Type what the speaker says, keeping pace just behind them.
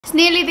It's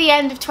nearly the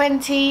end of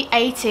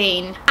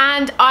 2018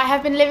 and I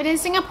have been living in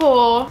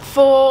Singapore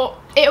for,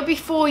 it'll be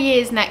 4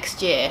 years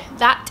next year.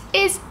 That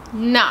is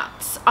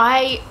nuts.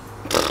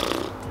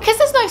 Because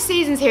there's no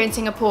seasons here in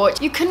Singapore,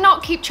 you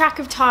cannot keep track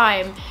of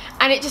time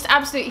and it just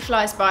absolutely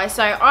flies by.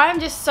 So I'm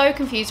just so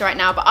confused right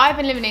now, but I've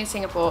been living in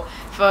Singapore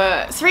for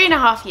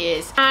 3.5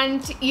 years.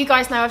 And you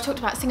guys know I've talked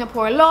about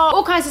Singapore a lot,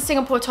 all kinds of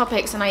Singapore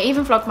topics, and I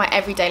even vlog my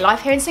everyday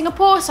life here in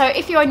Singapore. So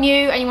if you are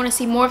new and you want to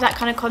see more of that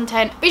kind of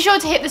content, be sure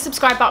to hit the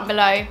subscribe button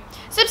below.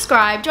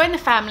 Subscribe, join the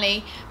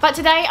family. But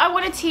today I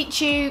want to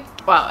teach you,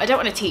 well, I don't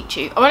want to teach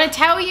you, I want to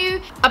tell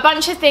you a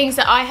bunch of things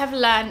that I have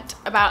learnt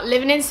about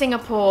living in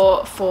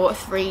Singapore for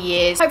 3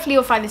 years. Hopefully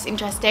you'll find this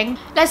interesting.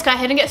 Let's go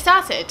ahead and get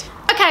started.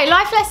 Okay,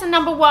 life lesson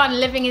number 1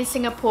 living in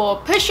Singapore.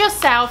 Push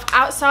yourself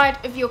outside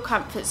of your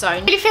comfort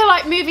zone. If you feel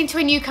like moving to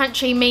a new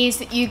country means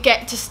that you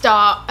get to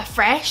start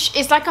afresh,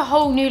 it's like a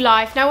whole new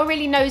life. No one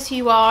really knows who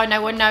you are,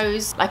 no one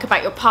knows like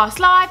about your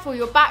past life or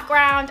your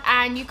background,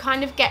 and you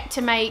kind of get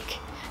to make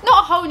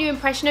not a whole new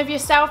impression of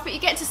yourself, but you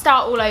get to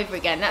start all over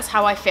again. That's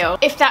how I feel.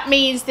 If that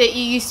means that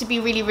you used to be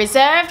really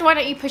reserved, why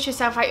don't you push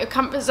yourself out your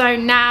comfort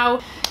zone now?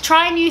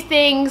 Try new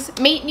things,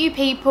 meet new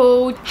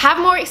people, have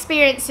more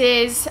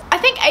experiences. I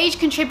think age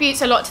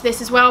contributes a lot to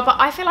this as well, but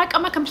I feel like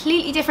I'm a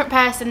completely different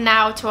person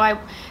now to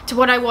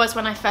what I was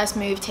when I first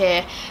moved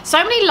here.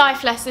 So many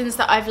life lessons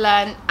that I've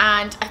learned,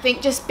 and I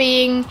think just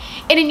being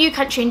in a new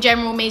country in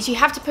general means you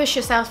have to push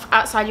yourself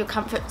outside your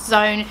comfort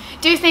zone,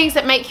 do things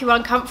that make you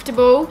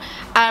uncomfortable,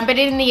 but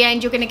in the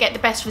end you're going to get the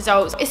best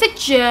results. It's a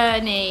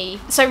journey,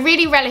 so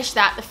really relish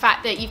that, the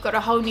fact that you've got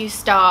a whole new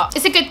start.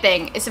 It's a good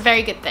thing, it's a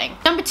very good thing.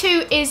 Number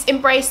 2 is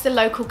embrace the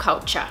local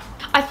culture.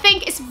 I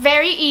think it's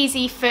very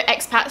easy for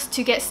expats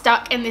to get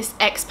stuck in this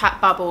expat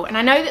bubble, and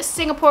I know that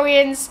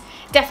Singaporeans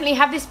definitely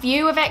have this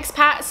view of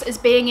expats as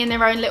being in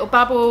their own little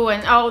bubble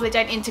and oh, they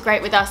don't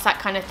integrate with us, that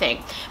kind of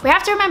thing. We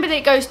have to remember that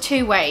it goes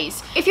 2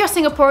 ways. If you're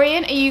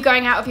Singaporean, are you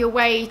going out of your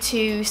way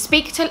to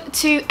speak to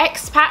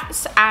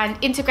expats and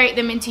integrate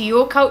them into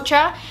your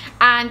culture?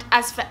 And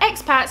as for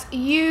expats,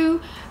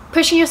 you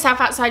pushing yourself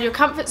outside your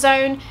comfort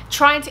zone,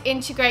 trying to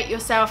integrate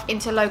yourself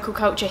into local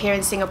culture here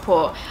in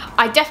Singapore.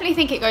 I definitely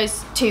think it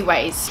goes 2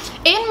 ways.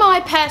 In my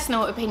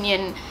personal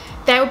opinion,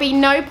 there will be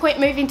no point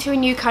moving to a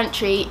new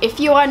country if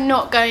you are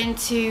not going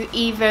to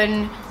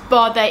even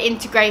bother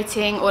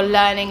integrating or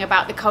learning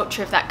about the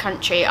culture of that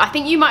country. I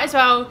think you might as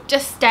well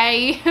just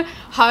stay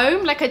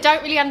home. Like, I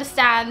don't really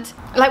understand,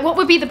 like, what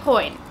would be the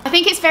point? I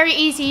think it's very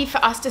easy for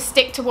us to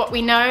stick to what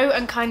we know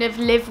and kind of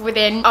live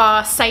within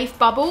our safe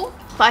bubble.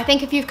 But I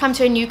think if you've come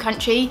to a new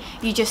country,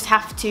 you just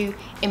have to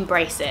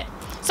embrace it.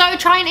 So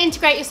try and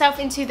integrate yourself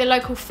into the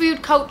local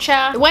food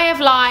culture, the way of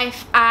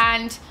life,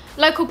 and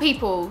local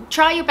people.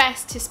 Try your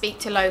best to speak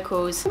to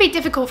locals. It can be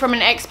difficult from an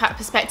expat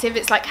perspective.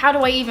 It's like, how do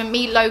I even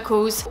meet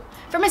locals?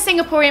 From a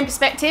Singaporean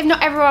perspective,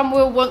 not everyone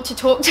will want to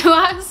talk to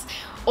us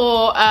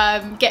or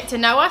get to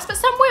know us, but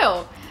some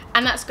will.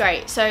 And that's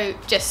great. So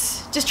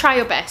just try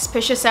your best,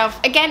 push yourself.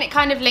 Again, it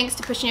kind of links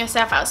to pushing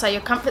yourself outside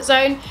your comfort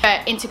zone,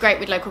 but integrate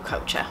with local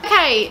culture.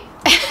 Okay,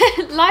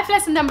 life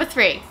lesson number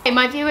 3.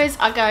 My viewers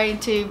are going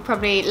to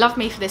probably love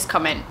me for this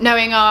comment,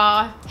 knowing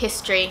our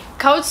history.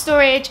 Cold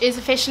storage is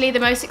officially the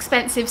most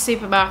expensive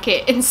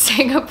supermarket in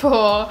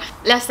Singapore.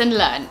 Lesson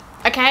learned,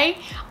 okay?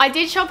 I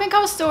did shop in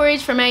cold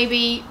storage for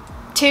maybe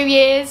 2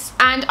 years,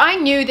 and I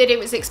knew that it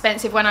was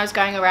expensive when I was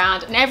going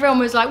around, and everyone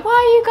was like, why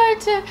are you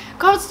going to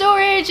cold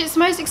storage? It's the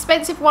most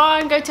expensive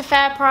one, go to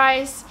Fair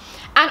Price.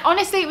 And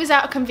honestly, it was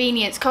out of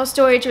convenience. Cold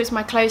storage was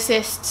my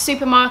closest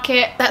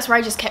supermarket. That's where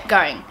I just kept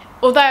going.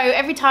 Although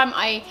every time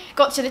I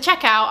got to the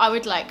checkout, I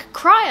would like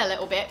cry a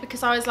little bit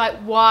because I was like,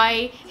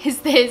 why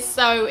is this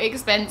so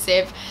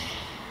expensive?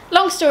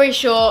 Long story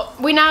short,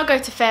 we now go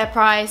to Fair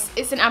Price.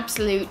 It's an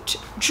absolute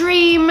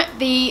dream.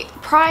 The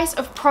price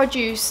of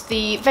produce,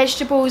 the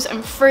vegetables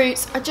and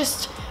fruits are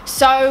just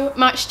so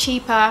much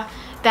cheaper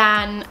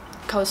than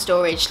cold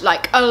storage,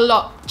 like a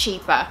lot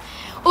cheaper.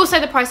 Also,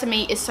 the price of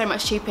meat is so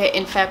much cheaper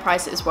in Fair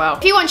Price as well.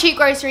 If you want cheap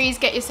groceries,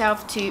 get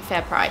yourself to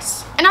Fair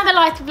Price. Another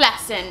life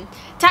lesson.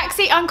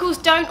 Taxi uncles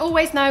don't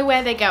always know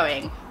where they're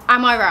going.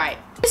 Am I right?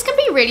 This can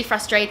be really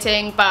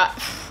frustrating, but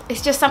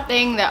it's just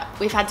something that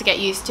we've had to get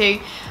used to.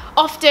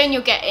 Often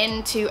you'll get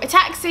into a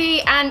taxi,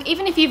 and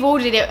even if you've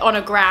ordered it on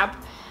a Grab,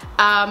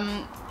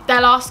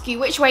 they'll ask you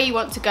which way you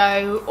want to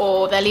go,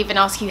 or they'll even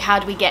ask you how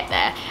do we get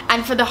there.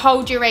 And for the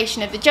whole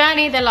duration of the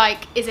journey, they're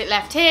like, is it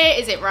left here?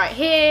 Is it right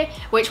here?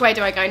 Which way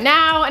do I go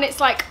now? And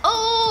it's like,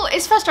 oh,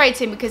 it's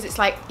frustrating because it's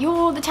like,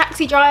 you're the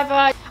taxi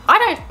driver.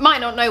 Might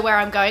not know where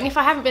I'm going. If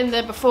I haven't been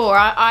there before,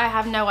 I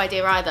have no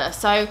idea either.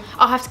 So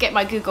I'll have to get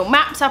my Google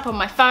Maps up on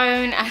my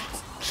phone and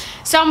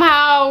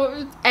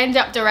somehow end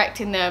up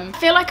directing them. I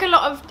feel like a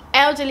lot of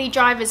elderly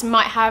drivers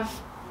might have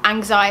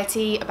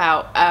anxiety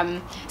about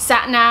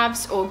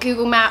sat-navs or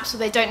Google Maps, or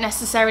they don't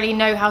necessarily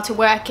know how to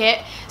work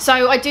it.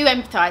 So I do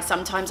empathise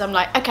sometimes. I'm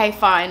like, okay,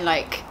 fine,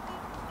 like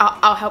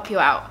I'll help you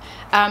out.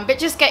 But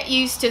just get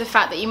used to the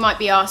fact that you might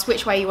be asked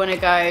which way you want to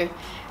go,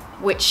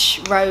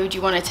 which road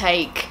you want to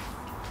take.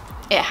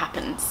 it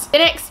happens. The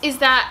next is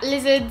that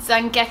lizards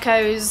and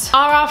geckos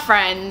are our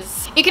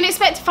friends. You can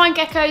expect to find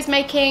geckos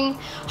making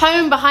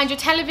home behind your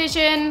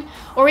television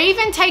or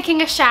even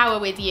taking a shower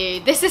with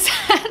you. This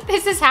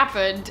has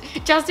happened.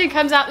 Justin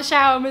comes out the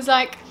shower and was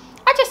like,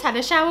 I just had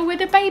a shower with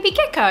a baby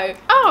gecko.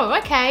 Oh,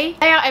 okay.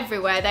 They are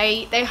everywhere.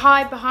 They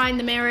hide behind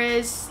the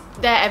mirrors.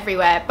 They're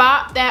everywhere,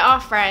 but they're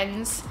our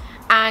friends,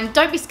 and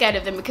don't be scared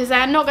of them because they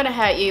are not going to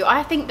hurt you.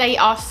 I think they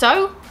are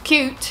so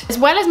cute, as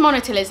well as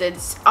monitor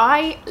lizards.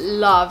 I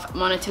love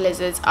monitor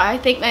lizards. I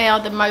think they are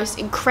the most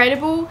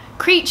incredible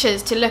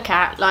creatures to look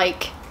at.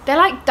 Like, they're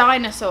like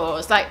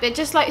dinosaurs. Like, they're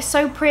just like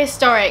so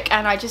prehistoric,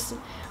 and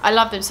I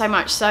love them so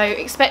much. So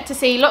expect to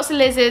see lots of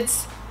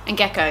lizards and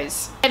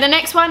geckos. And the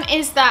next one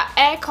is that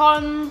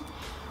Aircon.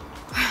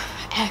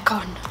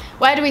 Aircon.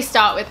 Where do we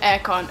start with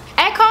Aircon?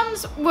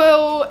 Aircons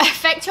will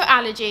affect your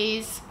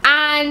allergies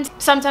and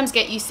sometimes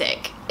get you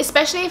sick,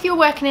 especially if you're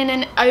working in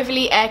an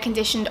overly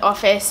air-conditioned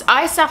office.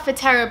 I suffer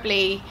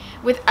terribly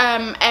with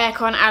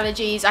aircon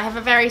allergies. I have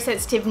a very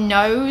sensitive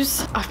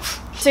nose.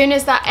 As soon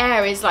as that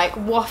air is like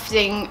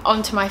wafting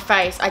onto my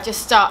face, I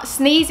just start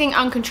sneezing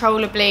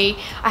uncontrollably.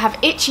 I have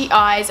itchy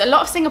eyes. A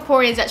lot of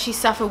Singaporeans actually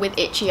suffer with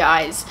itchy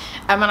eyes,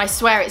 and I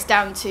swear it's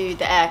down to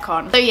the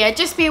aircon. So yeah,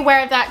 just be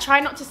aware of that. Try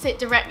not to sit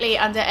directly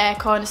under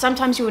aircon.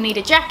 Sometimes you will need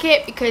a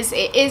jacket because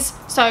it is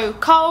so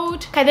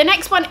cold. Okay, the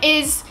next one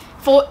is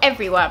for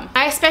everyone.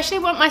 I especially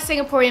want my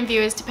Singaporean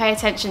viewers to pay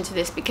attention to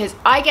this because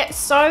I get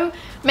so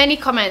many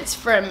comments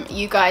from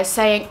you guys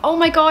saying, oh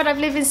my god, I've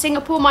lived in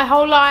Singapore my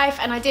whole life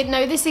and I didn't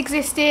know this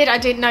existed, I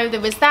didn't know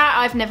there was that,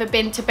 I've never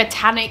been to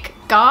botanic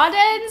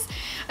gardens.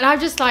 And I'm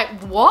just like,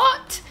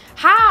 what?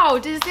 How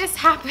does this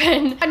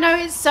happen? I know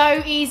it's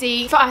so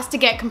easy for us to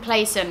get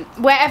complacent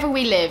wherever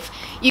we live.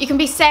 You can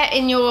be set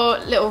in your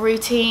little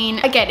routine.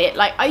 I get it,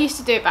 like I used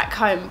to do it back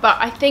home, but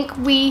I think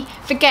we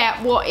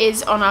forget what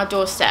is on our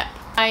doorstep.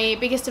 My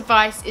biggest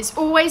advice is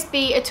always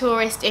be a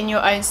tourist in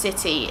your own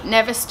city.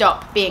 Never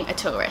stop being a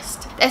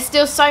tourist. There's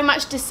still so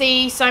much to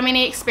see, so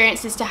many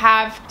experiences to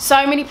have,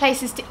 so many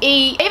places to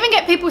eat. I even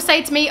get people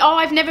say to me, oh,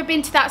 I've never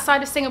been to that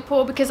side of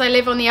Singapore because I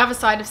live on the other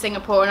side of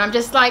Singapore. And I'm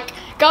just like,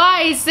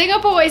 guys,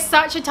 Singapore is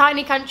such a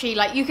tiny country.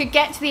 Like, you could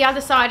get to the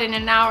other side in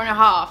an hour and a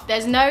half.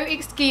 There's no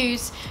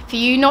excuse for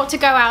you not to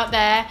go out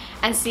there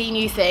and see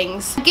new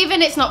things.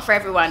 Given it's not for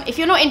everyone. If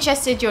you're not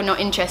interested, you're not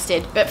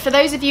interested. But for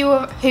those of you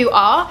who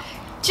are,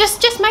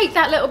 just make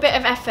that little bit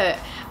of effort.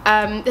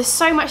 There's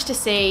so much to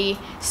see,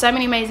 so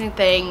many amazing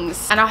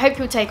things, and I hope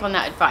you'll take on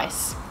that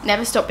advice.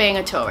 Never stop being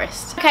a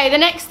tourist. Okay, the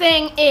next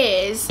thing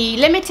is the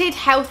limited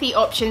healthy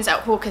options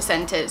at hawker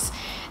centres.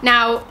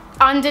 Now,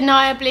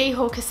 undeniably,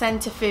 hawker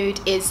centre food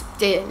is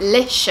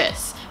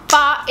delicious,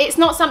 but it's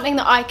not something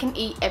that I can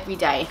eat every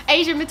day.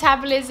 Asian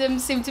metabolism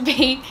seems to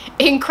be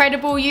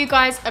incredible. You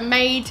guys are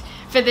made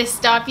for this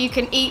stuff. You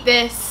can eat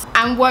this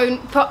and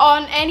won't put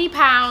on any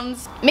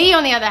pounds. Me,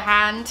 on the other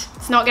hand,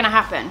 it's not gonna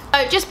happen.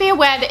 So just be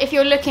aware that if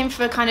you're looking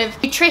for kind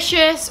of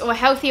nutritious or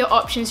healthier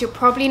options, you're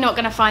probably not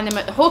gonna find them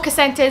at the hawker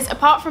centres,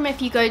 apart from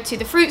if you go to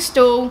the fruit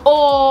stall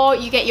or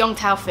you get Yong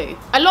Tau Fu.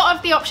 A lot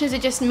of the options are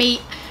just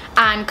meat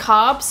and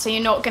carbs, so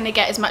you're not going to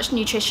get as much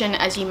nutrition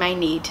as you may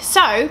need.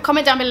 So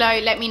comment down below,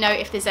 let me know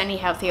if there's any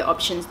healthier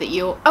options that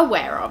you're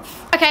aware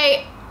of.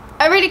 Okay,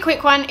 a really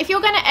quick one. If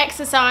you're going to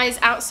exercise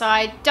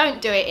outside,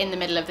 don't do it in the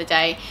middle of the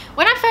day.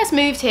 When I first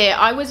moved here,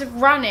 I was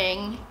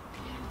running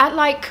at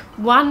like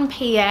 1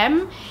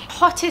 p.m,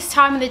 hottest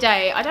time of the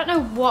day. I don't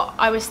know what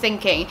I was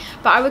thinking,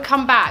 but I would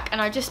come back and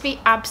I'd just be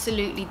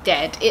absolutely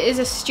dead. It is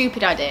a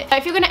stupid idea.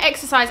 If you're going to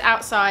exercise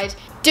outside,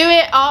 do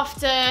it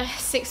after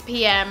 6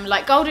 p.m.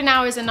 Like, golden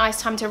hour is a nice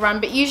time to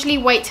run, but usually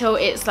wait till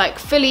it's like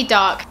fully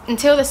dark,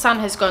 until the sun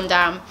has gone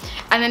down,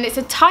 and then it's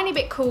a tiny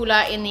bit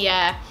cooler in the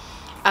air.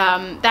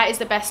 That is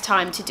the best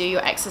time to do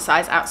your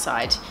exercise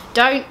outside.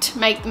 Don't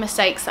make the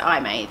mistakes that I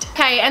made.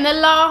 Okay, and the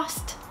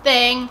last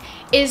thing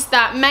is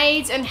that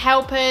maids and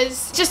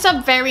helpers, just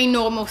a very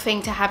normal thing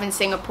to have in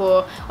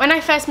Singapore. When I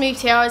first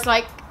moved here, I was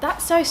like,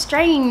 that's so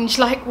strange.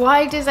 Like,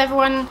 why do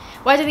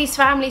these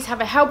families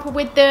have a helper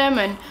with them,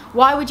 and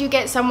why would you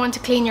get someone to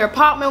clean your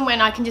apartment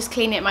when I can just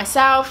clean it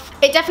myself?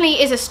 It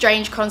definitely is a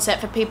strange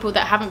concept for people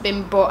that haven't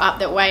been brought up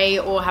that way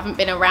or haven't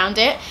been around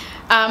it.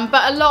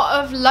 But a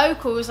lot of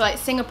locals, like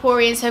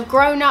Singaporeans, have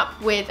grown up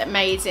with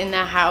maids in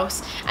their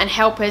house and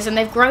helpers, and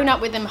they've grown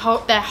up with them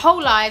their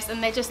whole lives,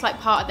 and they're just like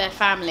part of their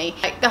family.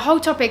 Like, the whole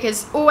topic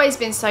has always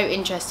been so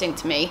interesting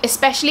to me,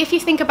 especially if you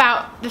think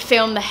about the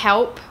film The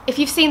Help. If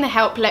you've seen The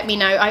Help, let me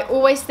know. I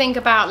always think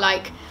about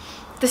like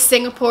the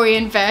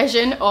Singaporean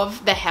version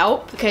of The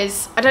Help,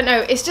 because I don't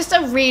know, it's just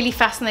a really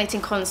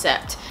fascinating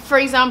concept. For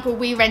example,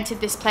 we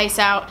rented this place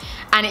out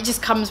and it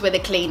just comes with a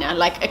cleaner.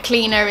 Like, a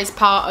cleaner is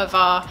part of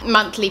our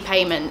monthly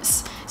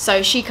payments,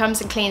 so she comes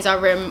and cleans our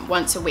room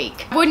once a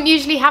week. I wouldn't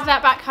usually have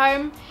that back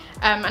home,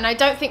 and I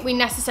don't think we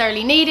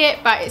necessarily need it,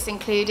 but it's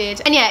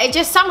included. And yeah, it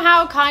just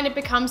somehow kind of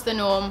becomes the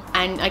norm,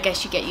 and I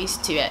guess you get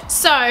used to it.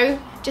 So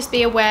just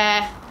be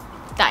aware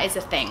that is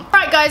a thing.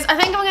 Right guys, I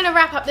think I'm gonna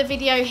wrap up the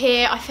video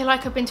here. I feel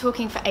like I've been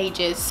talking for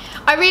ages.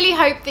 I really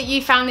hope that you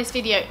found this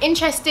video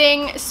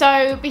interesting,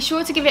 so be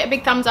sure to give it a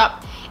big thumbs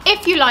up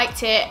if you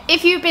liked it.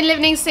 If you've been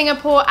living in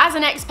Singapore as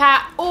an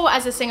expat or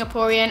as a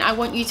Singaporean, I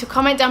want you to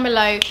comment down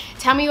below.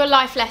 Tell me your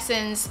life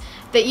lessons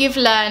that you've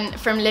learned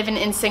from living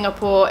in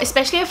Singapore,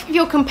 especially if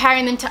you're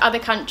comparing them to other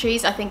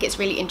countries. I think it's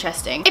really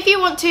interesting. If you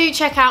want to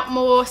check out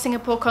more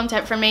Singapore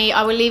content from me,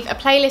 I will leave a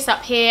playlist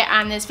up here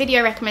and there's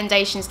video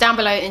recommendations down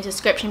below in the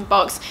description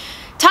box.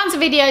 Tons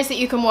of videos that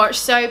you can watch,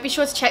 so be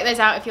sure to check those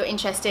out if you're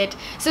interested.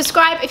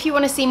 Subscribe if you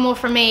want to see more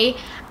from me,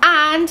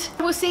 and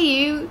we'll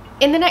see you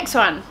in the next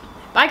one.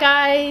 Bye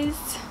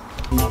guys.